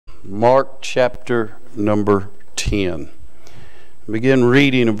Mark chapter number 10. Begin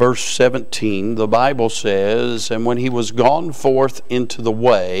reading in verse 17. The Bible says, "And when he was gone forth into the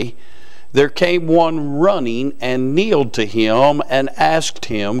way, there came one running and kneeled to him and asked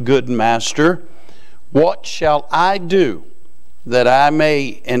him, Good master, what shall I do that I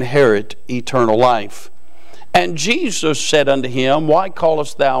may inherit eternal life? And Jesus said unto him, Why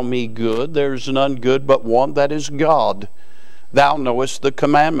callest thou me good? There is none good but one, that is God. Thou knowest the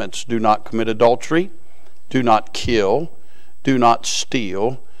commandments. Do not commit adultery. Do not kill. Do not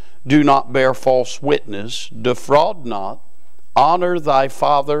steal. Do not bear false witness. Defraud not. Honor thy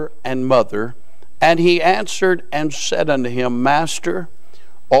father and mother. And he answered and said unto him, Master,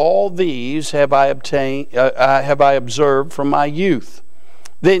 all these have I observed from my youth.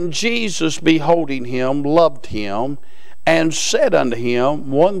 Then Jesus, beholding him, loved him, and said unto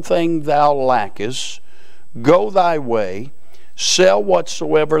him, One thing thou lackest. Go thy way, sell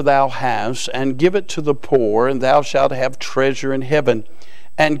whatsoever thou hast, and give it to the poor, and thou shalt have treasure in heaven.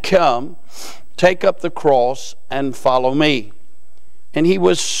 And come, take up the cross, and follow me. And he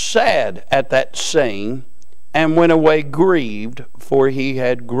was sad at that saying, and went away grieved, for he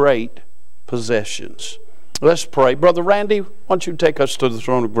had great possessions." Let's pray. Brother Randy, why don't you take us to the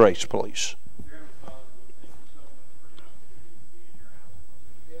throne of grace, please?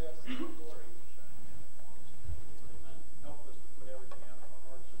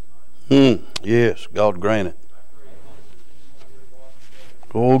 Yes, God grant it.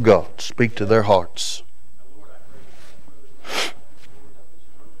 Oh God, speak to their hearts.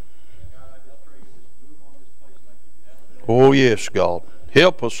 Oh yes, God.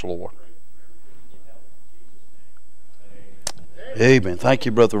 Help us, Lord. Amen. Thank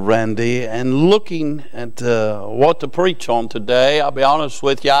you, Brother Randy. And looking at what to preach on today, I'll be honest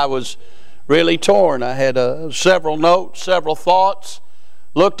with you, I was really torn. I had several notes, several thoughts,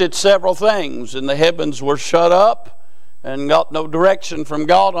 looked at several things, and the heavens were shut up and got no direction from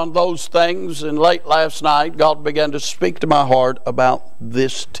God on those things. And late last night, God began to speak to my heart about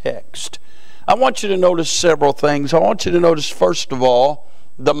this text. I want you to notice several things. I want you to notice, first of all,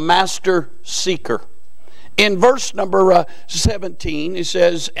 the master seeker. In verse number 17, it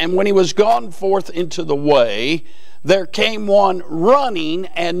says, "And when he was gone forth into the way, there came one running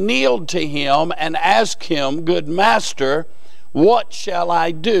and kneeled to him and asked him, Good master, what shall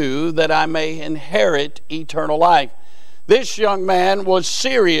I do that I may inherit eternal life?" This young man was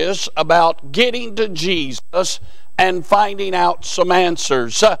serious about getting to Jesus and finding out some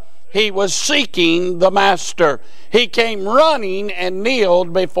answers. He was seeking the master. He came running and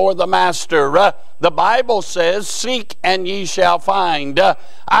kneeled before the master. The Bible says, "Seek and ye shall find."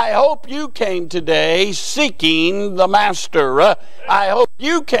 I hope you came today seeking the master. I hope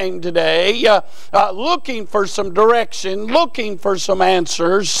you came today looking for some direction, looking for some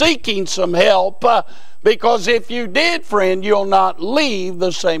answers, seeking some help. Because if you did, friend, you'll not leave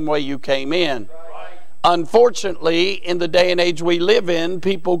the same way you came in. Unfortunately, in the day and age we live in,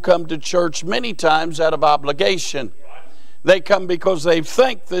 people come to church many times out of obligation. They come because they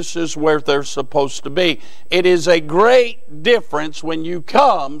think this is where they're supposed to be. It is a great difference when you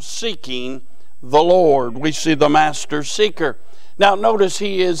come seeking the Lord. We see the master seeker. Now notice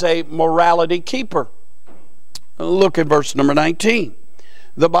he is a morality keeper. Look at verse number 19.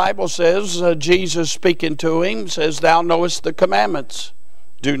 The Bible says, Jesus speaking to him says, "Thou knowest the commandments.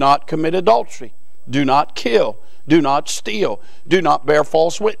 Do not commit adultery. Do not kill. Do not steal. Do not bear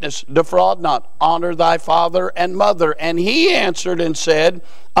false witness. Defraud not. Honor thy father and mother." And he answered and said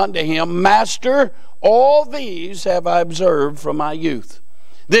unto him, Master, all these have I observed from my youth.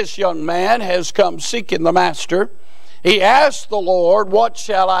 This young man has come seeking the master. He asked the Lord, What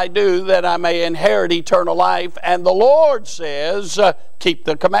shall I do that I may inherit eternal life? And the Lord says, keep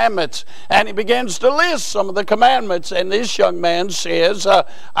the commandments. And he begins to list some of the commandments. And this young man says,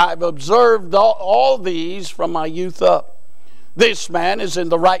 I've observed all these from my youth up. This man is in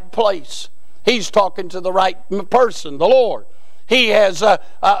the right place. He's talking to the right person, the Lord. He has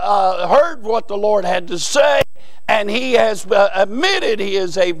heard what the Lord had to say, and he has admitted he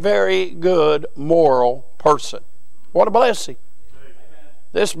is a very good moral person. What a blessing.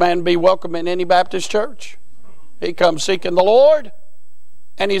 This man be welcome in any Baptist church. He comes seeking the Lord,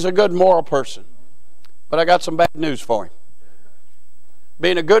 and he's a good moral person. But I got some bad news for him.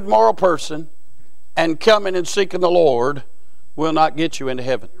 Being a good moral person and coming and seeking the Lord will not get you into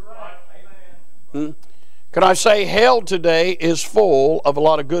heaven. Can I say hell today is full of a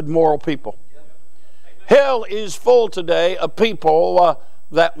lot of good moral people. Hell is full today of people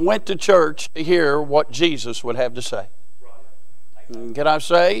that went to church to hear what Jesus would have to say. Can I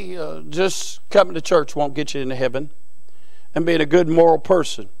say, just coming to church won't get you into heaven. And being a good moral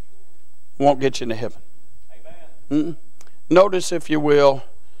person won't get you into heaven. Notice, if you will,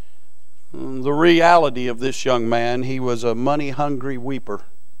 the reality of this young man. He was a money-hungry weeper.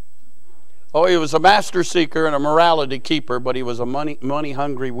 Oh, he was a master seeker and a morality keeper, but he was a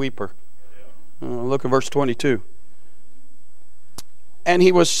money-hungry weeper. Look at verse 22. And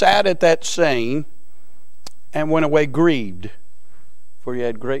he was sad at that saying, and went away grieved, for he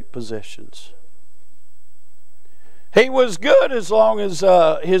had great possessions. He was good as long as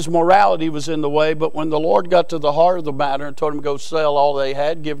his morality was in the way, but when the Lord got to the heart of the matter and told him to go sell all they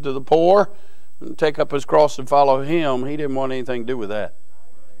had, give to the poor, and take up his cross and follow him, he didn't want anything to do with that.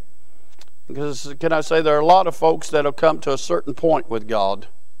 Because, can I say, there are a lot of folks that will come to a certain point with God,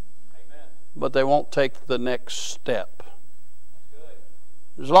 but they won't take the next step.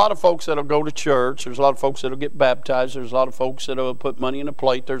 There's a lot of folks that will go to church. There's a lot of folks that will get baptized. There's a lot of folks that will put money in a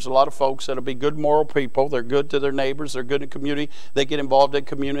plate. There's a lot of folks that will be good moral people. They're good to their neighbors. They're good in community. They get involved in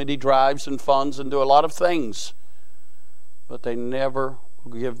community drives and funds and do a lot of things. But they never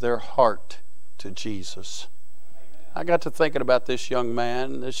will give their heart to Jesus. I got to thinking about this young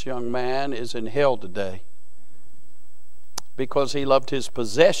man. This young man is in hell today because he loved his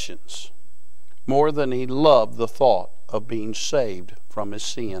possessions more than he loved the thought of being saved from his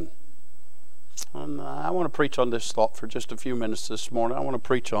sin. And I want to preach on this thought for just a few minutes this morning. I want to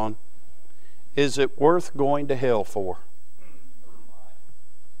preach on, is it worth going to hell for?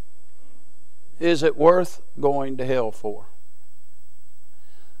 Is it worth going to hell for?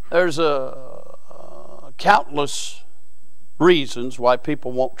 There's countless reasons why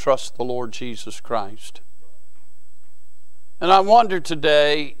people won't trust the Lord Jesus Christ. And I wonder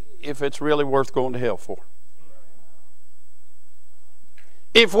today if it's really worth going to hell for.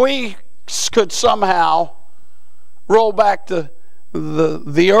 If we could somehow roll back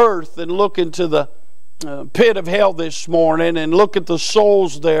the earth and look into the pit of hell this morning and look at the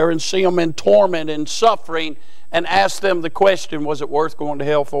souls there and see them in torment and suffering and ask them the question, was it worth going to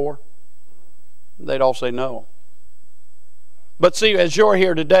hell for? They'd all say no. But see, as you're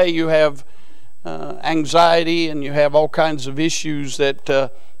here today, you have anxiety and you have all kinds of issues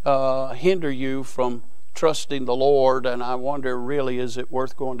that hinder you from trusting the Lord, and I wonder, really, is it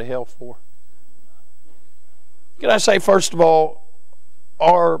worth going to hell for? Can I say, first of all,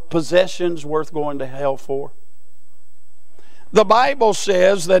 are possessions worth going to hell for? The Bible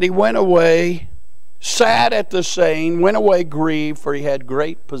says that he went away sad at the saying, went away grieved, for he had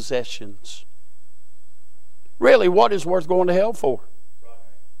great possessions. Really, what is worth going to hell for?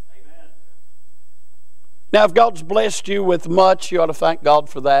 Amen. Now, if God's blessed you with much, you ought to thank God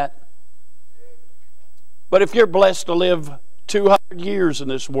for that. But if you're blessed to live 200 years in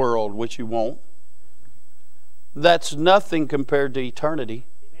this world, which you won't, that's nothing compared to eternity.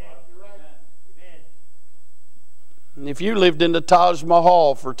 And if you lived in the Taj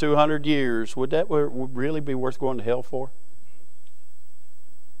Mahal for 200 years, would that really be worth going to hell for?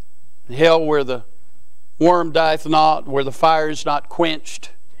 Hell where the worm dieth not, where the fire is not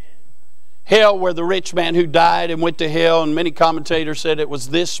quenched. Hell where the rich man who died and went to hell, and many commentators said it was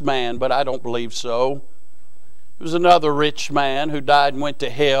this man, but I don't believe so. There was another rich man who died and went to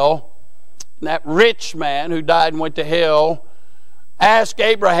hell. And that rich man who died and went to hell asked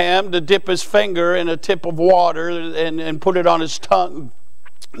Abraham to dip his finger in a tip of water and put it on his tongue,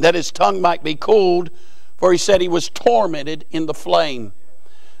 that his tongue might be cooled, for he said he was tormented in the flame.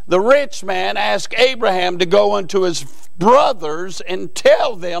 The rich man asked Abraham to go unto his brothers and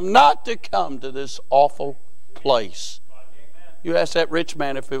tell them not to come to this awful place. You ask that rich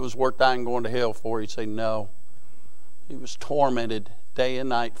man if it was worth dying going to hell for, he'd say no. He was tormented day and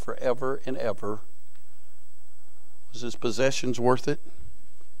night forever and ever. Was his possessions worth it?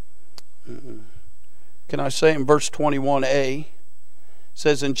 Can I say in verse 21a, it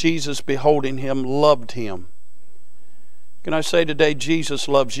says, and Jesus beholding him loved him. Can I say today, Jesus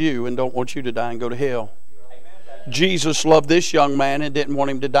loves you and don't want you to die and go to hell. Amen. Jesus loved this young man and didn't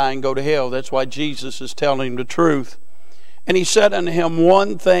want him to die and go to hell. That's why Jesus is telling him the truth. And he said unto him,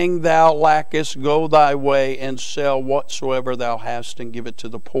 one thing thou lackest, go thy way and sell whatsoever thou hast and give it to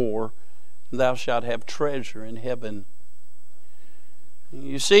the poor, and thou shalt have treasure in heaven.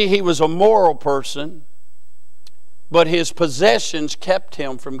 You see, he was a moral person, but his possessions kept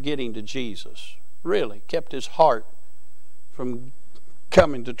him from getting to Jesus. Really, kept his heart from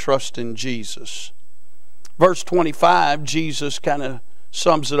coming to trust in Jesus. Verse 25, Jesus kind of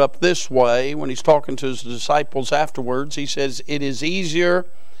sums it up this way when he's talking to his disciples afterwards. He says, it is easier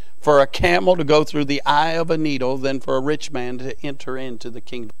for a camel to go through the eye of a needle than for a rich man to enter into the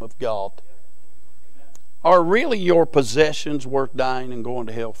kingdom of God. Are really your possessions worth dying and going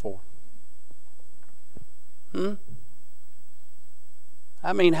to hell for?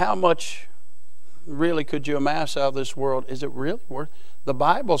 I mean, how much really could you amass out of this world? Is it really worth? The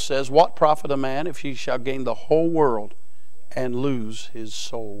Bible says, what profit a man if he shall gain the whole world and lose his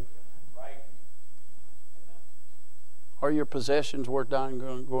soul? Are your possessions worth dying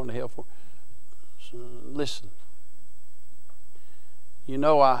and going to hell for? So, listen. You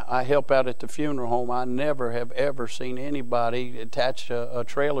know, I help out at the funeral home. I never have ever seen anybody attach a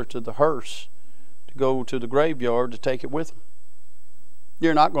trailer to the hearse to go to the graveyard to take it with them.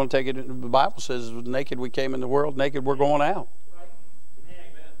 You're not going to take it. The Bible says, naked we came in the world, naked we're going out.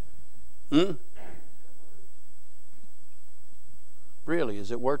 Really, is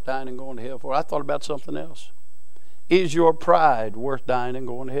it worth dying and going to hell for? I thought about something else. Is your pride worth dying and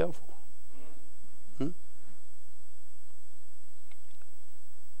going to hell for?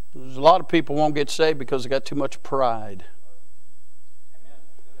 There's a lot of people won't get saved because they got too much pride.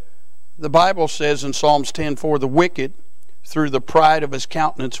 The Bible says in Psalms 10:4, the wicked, through the pride of his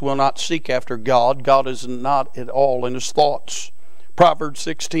countenance, will not seek after God. God is not at all in his thoughts. Proverbs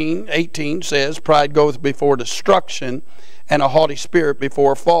 16:18 says, pride goeth before destruction, and a haughty spirit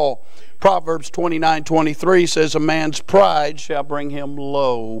before a fall. Proverbs 29:23 says, a man's pride shall bring him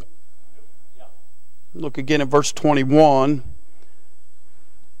low. Look again at verse 21.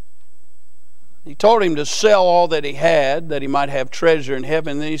 He told him to sell all that he had, that he might have treasure in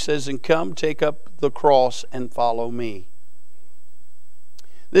heaven. And then he says, and come, take up the cross and follow me.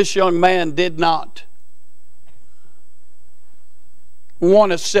 This young man did not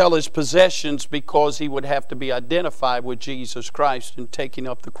want to sell his possessions because he would have to be identified with Jesus Christ and taking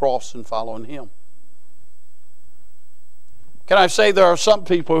up the cross and following him. Can I say there are some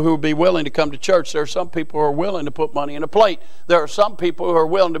people who would be willing to come to church. There are some people who are willing to put money in a plate. There are some people who are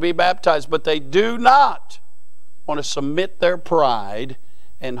willing to be baptized, but they do not want to submit their pride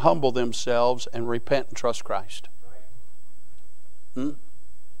and humble themselves and repent and trust Christ.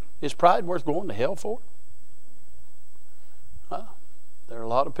 Is pride worth going to hell for? There are a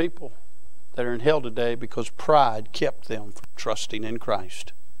lot of people that are in hell today because pride kept them from trusting in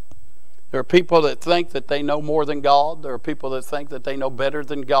Christ. There are people that think that they know more than God. There are people that think that they know better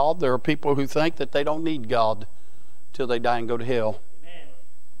than God. There are people who think that they don't need God till they die and go to hell. Amen.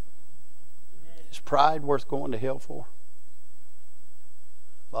 Is pride worth going to hell for?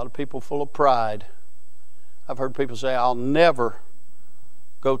 A lot of people full of pride. I've heard people say, I'll never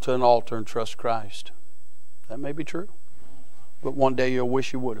go to an altar and trust Christ. That may be true. But one day you'll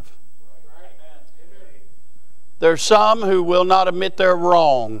wish you would have. There are some who will not admit they're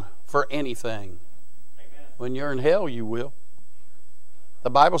wrong for anything. When you're in hell, you will. The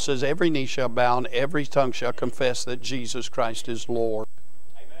Bible says every knee shall bow and every tongue shall confess that Jesus Christ is Lord.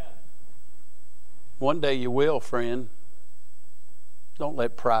 One day you will, friend. Don't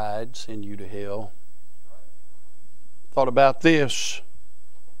let pride send you to hell. Thought about this.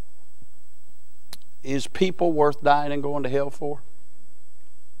 Is people worth dying and going to hell for?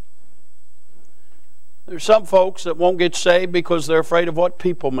 There's some folks that won't get saved because they're afraid of what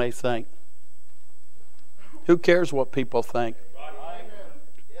people may think. Who cares what people think?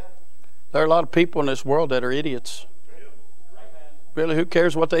 There are a lot of people in this world that are idiots. Really, who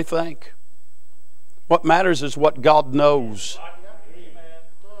cares what they think? What matters is what God knows.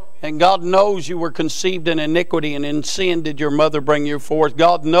 And God knows you were conceived in iniquity, and in sin did your mother bring you forth.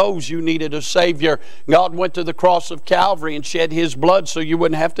 God knows you needed a Savior. God went to the cross of Calvary and shed His blood so you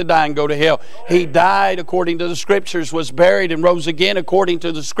wouldn't have to die and go to hell. He died according to the Scriptures, was buried, and rose again according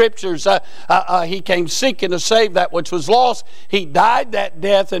to the Scriptures. He came seeking to save that which was lost. He died that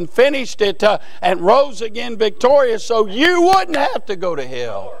death and finished it and rose again victorious so you wouldn't have to go to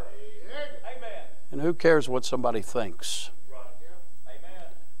hell. And who cares what somebody thinks?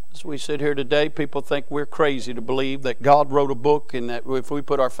 As we sit here today, people think we're crazy to believe that God wrote a book, and that if we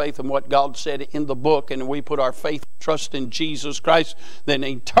put our faith in what God said in the book and we put our faith and trust in Jesus Christ, then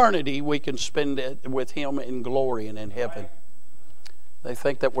eternity we can spend it with Him in glory and in heaven. They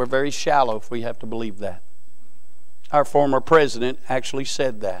think that we're very shallow if we have to believe that. Our former president actually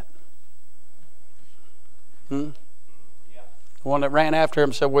said that. The one that ran after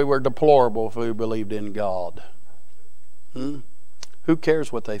him said we were deplorable if we believed in God. Who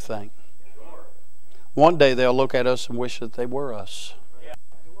cares what they think? One day they'll look at us and wish that they were us.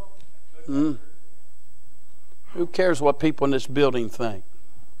 Who cares what people in this building think?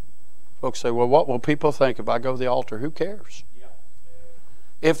 Folks say, well, what will people think if I go to the altar? Who cares?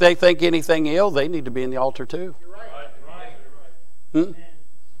 If they think anything ill, they need to be in the altar too. You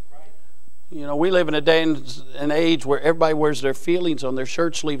know, we live in a day and an age where everybody wears their feelings on their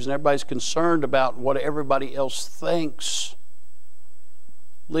shirt sleeves and everybody's concerned about what everybody else thinks.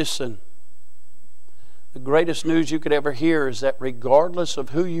 Listen, The greatest news you could ever hear is that regardless of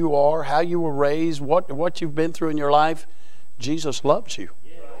who you are, how you were raised, what you've been through in your life, Jesus loves you.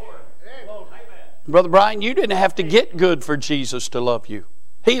 Brother Brian, you didn't have to get good for Jesus to love you.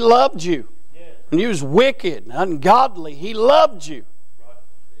 He loved you. When you was wicked and ungodly, He loved you.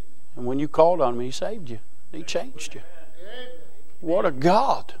 And when you called on Him, He saved you. He changed you. What a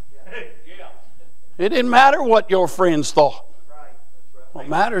God. It didn't matter what your friends thought. What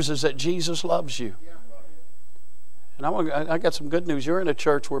matters is that Jesus loves you. And I got some good news. You're in a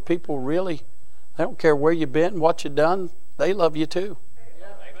church where people really, they don't care where you've been, what you've done. They love you too.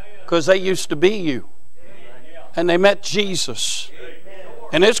 Because they used to be you. And they met Jesus.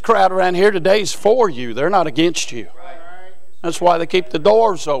 And this crowd around here today is for you. They're not against you. That's why they keep the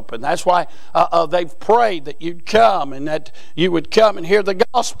doors open. That's why they've prayed that you'd come and that you would come and hear the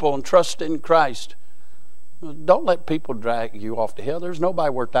gospel and trust in Christ. Don't let people drag you off to hell. There's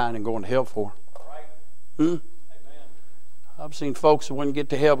nobody worth dying and going to hell for. I've seen folks who wouldn't get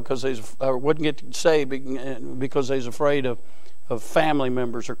to hell because wouldn't get saved because they was afraid of family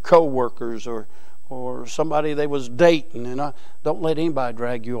members or co-workers or somebody they was dating. And don't let anybody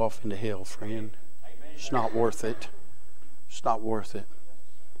drag you off into hell, friend. It's not worth it. It's not worth it.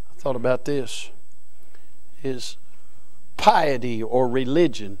 I thought about this. Is piety or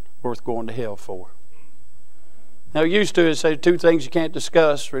religion worth going to hell for? Now, used to say two things you can't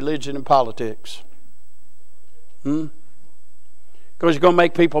discuss: religion and politics. Because you're going to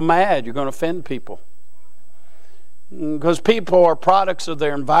make people mad. You're going to offend people. Because people are products of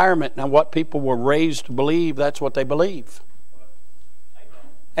their environment. And what people were raised to believe, that's what they believe.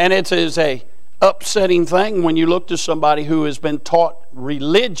 And it is a upsetting thing when you look to somebody who has been taught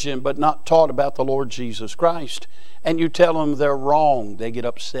religion but not taught about the Lord Jesus Christ. And you tell them they're wrong. They get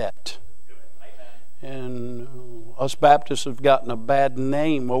upset. And us Baptists have gotten a bad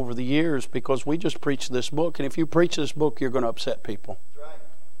name over the years because we just preach this book. And if you preach this book, you're going to upset people.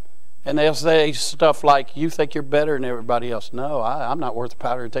 And they'll say stuff like, you think you're better than everybody else. No, I'm not worth the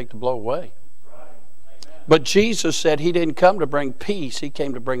powder it takes to blow away. But Jesus said He didn't come to bring peace. He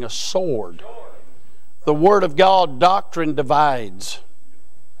came to bring a sword. The Word of God, doctrine divides.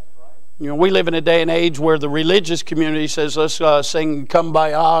 You know, we live in a day and age where the religious community says, let's sing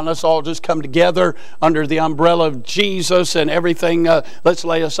Kumbaya and let's all just come together under the umbrella of Jesus and everything. Let's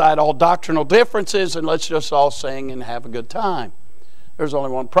lay aside all doctrinal differences and let's just all sing and have a good time. There's only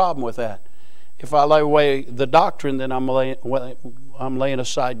one problem with that. If I lay away the doctrine, then I'm laying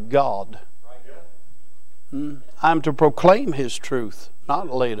aside God. I'm to proclaim His truth,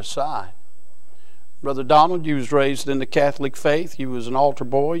 not lay it aside. Brother Donald, you was raised in the Catholic faith. You was an altar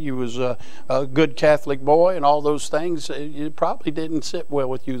boy. You was a good Catholic boy and all those things. It probably didn't sit well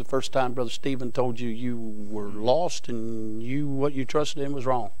with you the first time Brother Stephen told you you were lost and what you trusted in was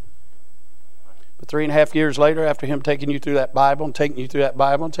wrong. But 3.5 years later, after him taking you through that Bible and taking you through that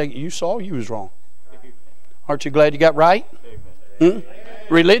Bible and you saw you was wrong. Aren't you glad you got right?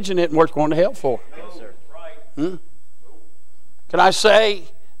 Religion isn't worth going to hell for. Can I say,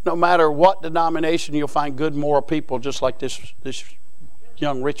 no matter what denomination, you'll find good moral people just like this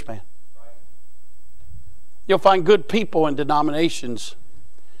young rich man. You'll find good people in denominations.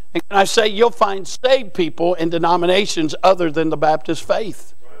 And can I say, you'll find saved people in denominations other than the Baptist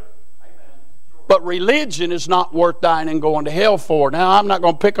faith. But religion is not worth dying and going to hell for. Now, I'm not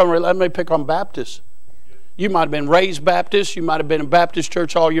going to pick on, let me pick on Baptists. You might have been raised Baptist. You might have been in Baptist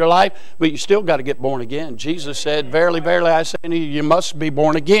church all your life. But you still got to get born again. Jesus said, verily, verily, I say unto you, you must be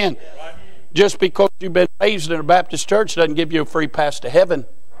born again. Just because you've been raised in a Baptist church doesn't give you a free pass to heaven.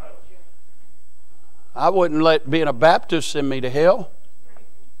 I wouldn't let being a Baptist send me to hell.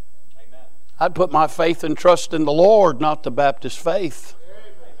 I'd put my faith and trust in the Lord, not the Baptist faith.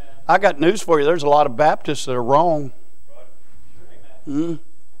 I got news for you. There's a lot of Baptists that are wrong.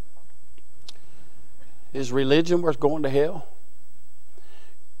 Is religion worth going to hell?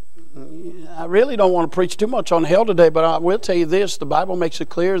 I really don't want to preach too much on hell today, but I will tell you this. The Bible makes it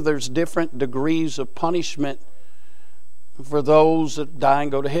clear there's different degrees of punishment for those that die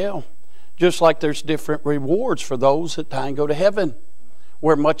and go to hell. Just like there's different rewards for those that die and go to heaven.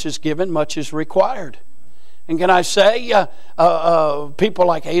 Where much is given, much is required. And can I say, people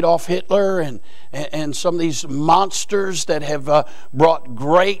like Adolf Hitler and some of these monsters that have brought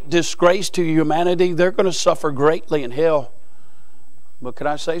great disgrace to humanity, they're going to suffer greatly in hell. But can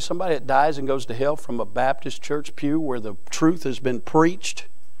I say, somebody that dies and goes to hell from a Baptist church pew where the truth has been preached,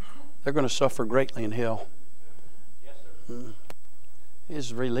 they're going to suffer greatly in hell. Yes, sir.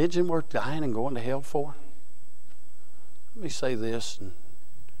 Is religion worth dying and going to hell for? Let me say this. And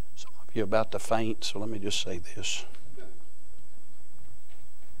you're about to faint, so let me just say this.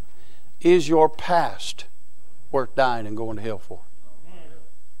 Is your past worth dying and going to hell for?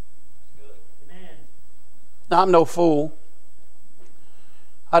 Now, I'm no fool.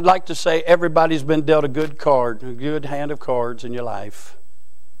 I'd like to say everybody's been dealt a good card, a good hand of cards in your life.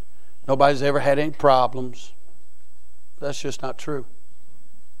 Nobody's ever had any problems. That's just not true.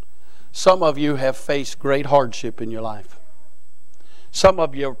 Some of you have faced great hardship in your life. Some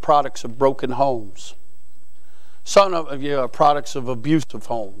of you are products of broken homes. Some of you are products of abusive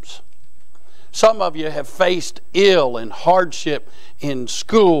homes. Some of you have faced ill and hardship in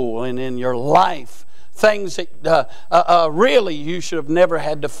school and in your life. Things that really you should have never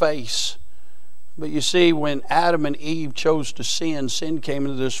had to face. But you see, when Adam and Eve chose to sin, sin came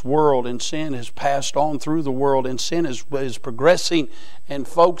into this world, and sin has passed on through the world, and sin is progressing, and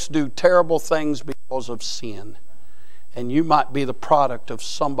folks do terrible things because of sin. And you might be the product of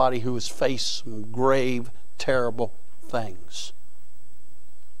somebody who has faced some grave, terrible things.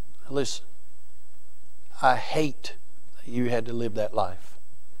 Now listen, I hate that you had to live that life.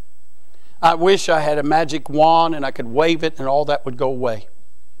 I wish I had a magic wand and I could wave it and all that would go away.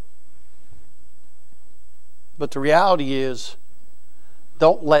 But the reality is,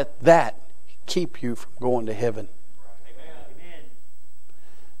 don't let that keep you from going to heaven. Amen.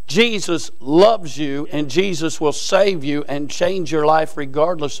 Jesus loves you, and Jesus will save you and change your life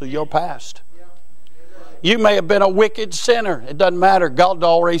regardless of your past. You may have been a wicked sinner. It doesn't matter. God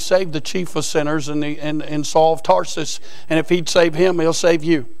already saved the chief of sinners in Saul of Tarsus. And if He'd save him, He'll save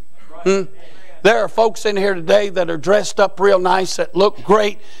you. There are folks in here today that are dressed up real nice, that look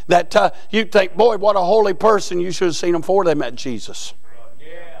great, that you think, boy, what a holy person. You should have seen them before they met Jesus.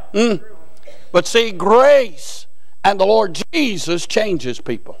 But see, grace and the Lord Jesus changes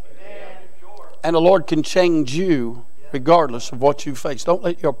people. And the Lord can change you regardless of what you face. Don't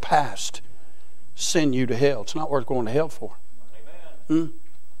let your past send you to hell. It's not worth going to hell for.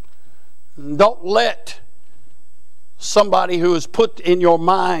 Don't let somebody who has put in your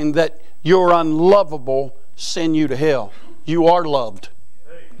mind that you're unlovable send you to hell. You are loved.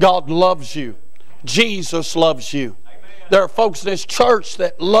 God loves you. Jesus loves you. There are folks in this church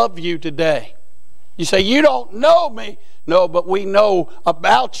that love you today. You say, you don't know me. No, but we know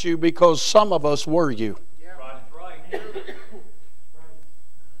about you because some of us were you.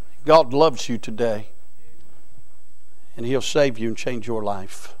 God loves you today. And He'll save you and change your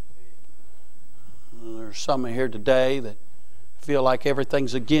life. There's some here today that feel like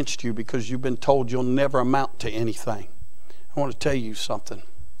everything's against you because you've been told you'll never amount to anything. I want to tell you something.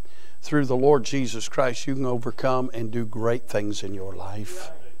 Through the Lord Jesus Christ, you can overcome and do great things in your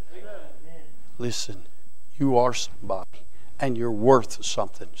life. Listen, you are somebody and you're worth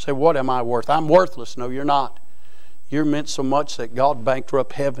something. Say, what am I worth? I'm worthless. No, you're not. You're meant so much that God banked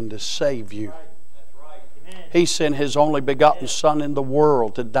heaven to save you. He sent His only begotten Son in the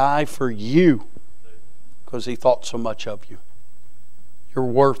world to die for you because He thought so much of you. You're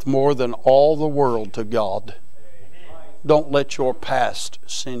worth more than all the world to God. Don't let your past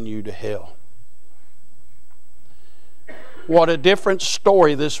send you to hell. What a different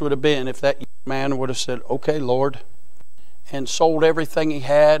story this would have been if that young man would have said, okay, Lord, and sold everything he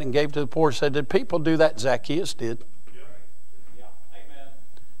had and gave to the poor. Said, did people do that? Zacchaeus did.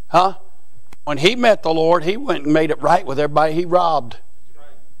 Huh? When he met the Lord, he went and made it right with everybody he robbed.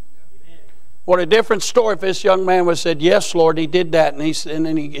 What a different story if this young man would have said, yes, Lord, he did that. And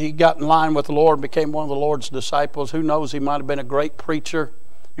then he got in line with the Lord and became one of the Lord's disciples. Who knows? He might have been a great preacher.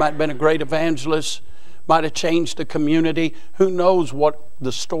 Might have been a great evangelist. Might have changed the community. Who knows what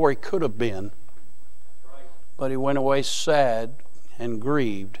the story could have been. But he went away sad and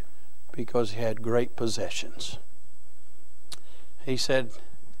grieved because he had great possessions. He said,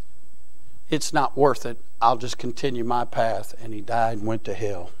 it's not worth it. I'll just continue my path. And he died and went to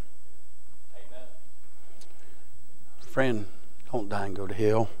hell. Friend, don't die and go to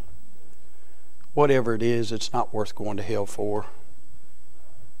hell. Whatever it is, it's not worth going to hell for.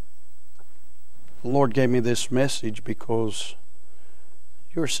 The Lord gave me this message because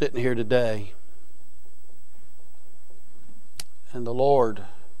you're sitting here today and the Lord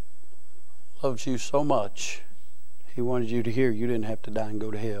loves you so much, He wanted you to hear you didn't have to die and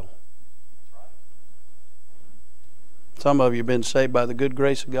go to hell. Some of you have been saved by the good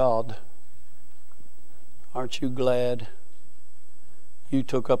grace of God. Aren't you glad you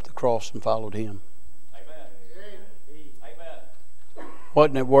took up the cross and followed Him? Amen.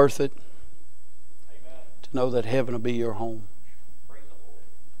 Wasn't it worth it? Amen. To know that heaven will be your home?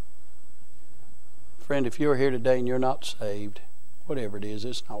 Friend, if you're here today and you're not saved, whatever it is,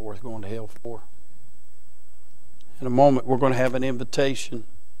 it's not worth going to hell for. In a moment, we're going to have an invitation.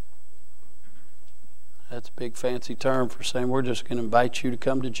 That's a big fancy term for saying we're just going to invite you to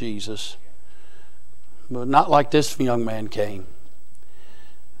come to Jesus. But not like this young man came.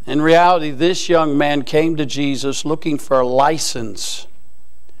 In reality, this young man came to Jesus looking for a license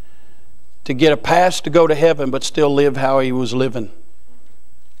to get a pass to go to heaven, but still live how he was living.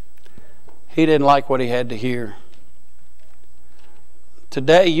 He didn't like what he had to hear.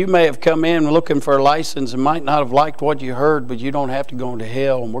 Today, you may have come in looking for a license and might not have liked what you heard, but you don't have to go into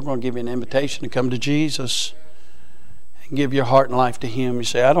hell. And we're going to give you an invitation to come to Jesus and give your heart and life to Him. You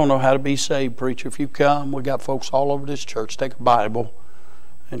say, I don't know how to be saved, preacher. If you come, we got folks all over this church. Take a Bible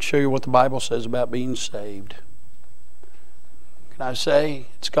and show you what the Bible says about being saved. Can I say,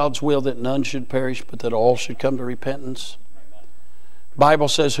 it's God's will that none should perish, but that all should come to repentance. The Bible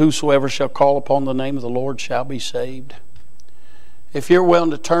says, whosoever shall call upon the name of the Lord shall be saved. If you're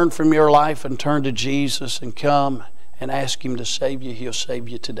willing to turn from your life and turn to Jesus and come and ask Him to save you, He'll save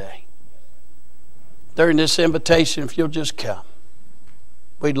you today. During this invitation, if you'll just come,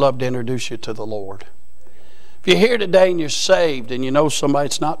 we'd love to introduce you to the Lord. If you're here today and you're saved and you know somebody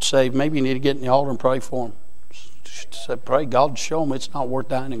that's not saved, maybe you need to get in the altar and pray for them. Say, pray God to show them it's not worth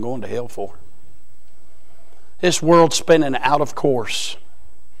dying and going to hell for. This world's spinning out of course.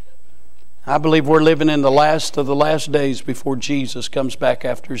 I believe we're living in the last of the last days before Jesus comes back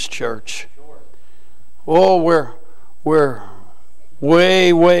after His church. Oh, we're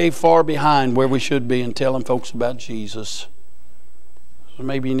way, way far behind where we should be in telling folks about Jesus. So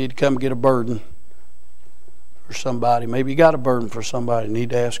maybe you need to come get a burden for somebody. Maybe you got a burden for somebody. You need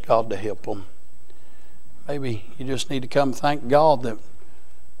to ask God to help them. Maybe you just need to come thank God that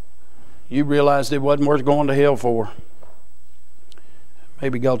you realized it wasn't worth going to hell for.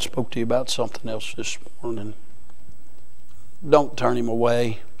 Maybe God spoke to you about something else this morning. Don't turn Him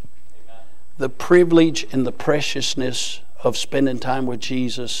away. Amen. The privilege and the preciousness of spending time with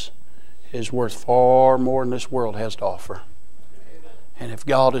Jesus is worth far more than this world has to offer. Amen. And if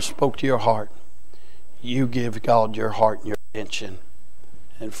God has spoke to your heart, you give God your heart and your attention.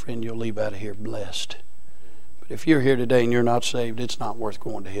 And friend, you'll leave out of here blessed. But if you're here today and you're not saved, it's not worth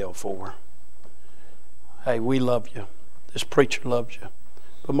going to hell for. Hey, we love you. This preacher loves you.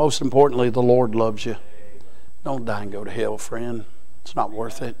 But most importantly, the Lord loves you. Don't die and go to hell, friend. It's not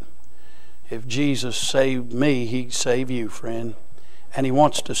worth it. If Jesus saved me, He'd save you, friend. And He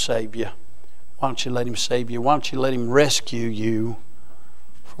wants to save you. Why don't you let Him save you? Why don't you let Him rescue you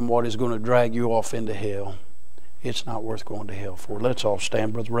from what is going to drag you off into hell? It's not worth going to hell for. Let's all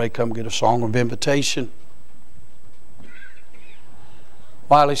stand. Brother Ray, come get a song of invitation.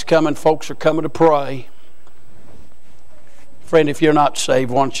 While he's coming, folks are coming to pray. Friend, if you're not saved,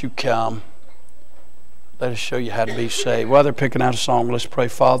 why don't you come? Let us show you how to be saved. While they're picking out a song, let's pray.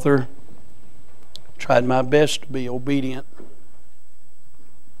 Father, tried my best to be obedient.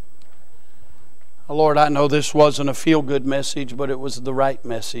 Lord, I know this wasn't a feel-good message, but it was the right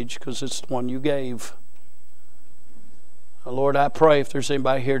message because it's the one you gave. Lord, I pray if there's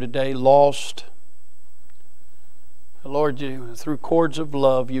anybody here today lost, Lord, you, through cords of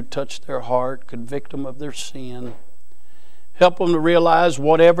love, you touch their heart, convict them of their sin. Help them to realize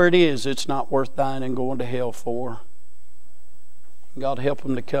whatever it is, it's not worth dying and going to hell for. God, help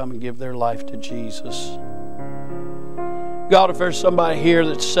them to come and give their life to Jesus. God, if there's somebody here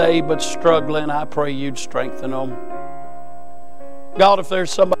that's saved but struggling, I pray you'd strengthen them. God, if there's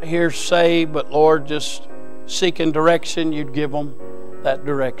somebody here saved but, Lord, just seeking direction, you'd give them that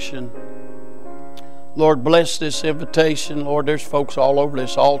direction. Lord, bless this invitation. Lord, there's folks all over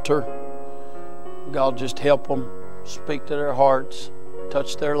this altar. God, just help them. Speak to their hearts.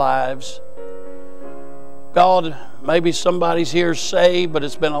 Touch their lives. God, maybe somebody's here saved, but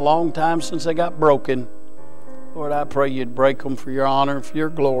it's been a long time since they got broken. Lord, I pray you'd break them for your honor and for your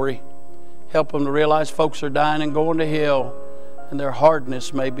glory. Help them to realize folks are dying and going to hell, and their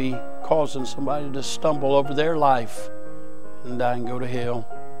hardness may be causing somebody to stumble over their life and die and go to hell.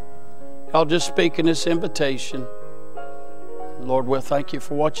 God, just speak in this invitation. Lord, we'll thank you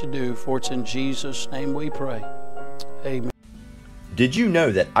for what you do, for it's in Jesus' name we pray. Amen. Did you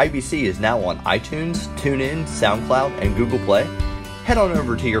know that IBC is now on iTunes, TuneIn, SoundCloud, and Google Play? Head on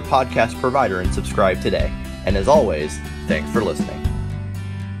over to your podcast provider and subscribe today. And as always, thanks for listening.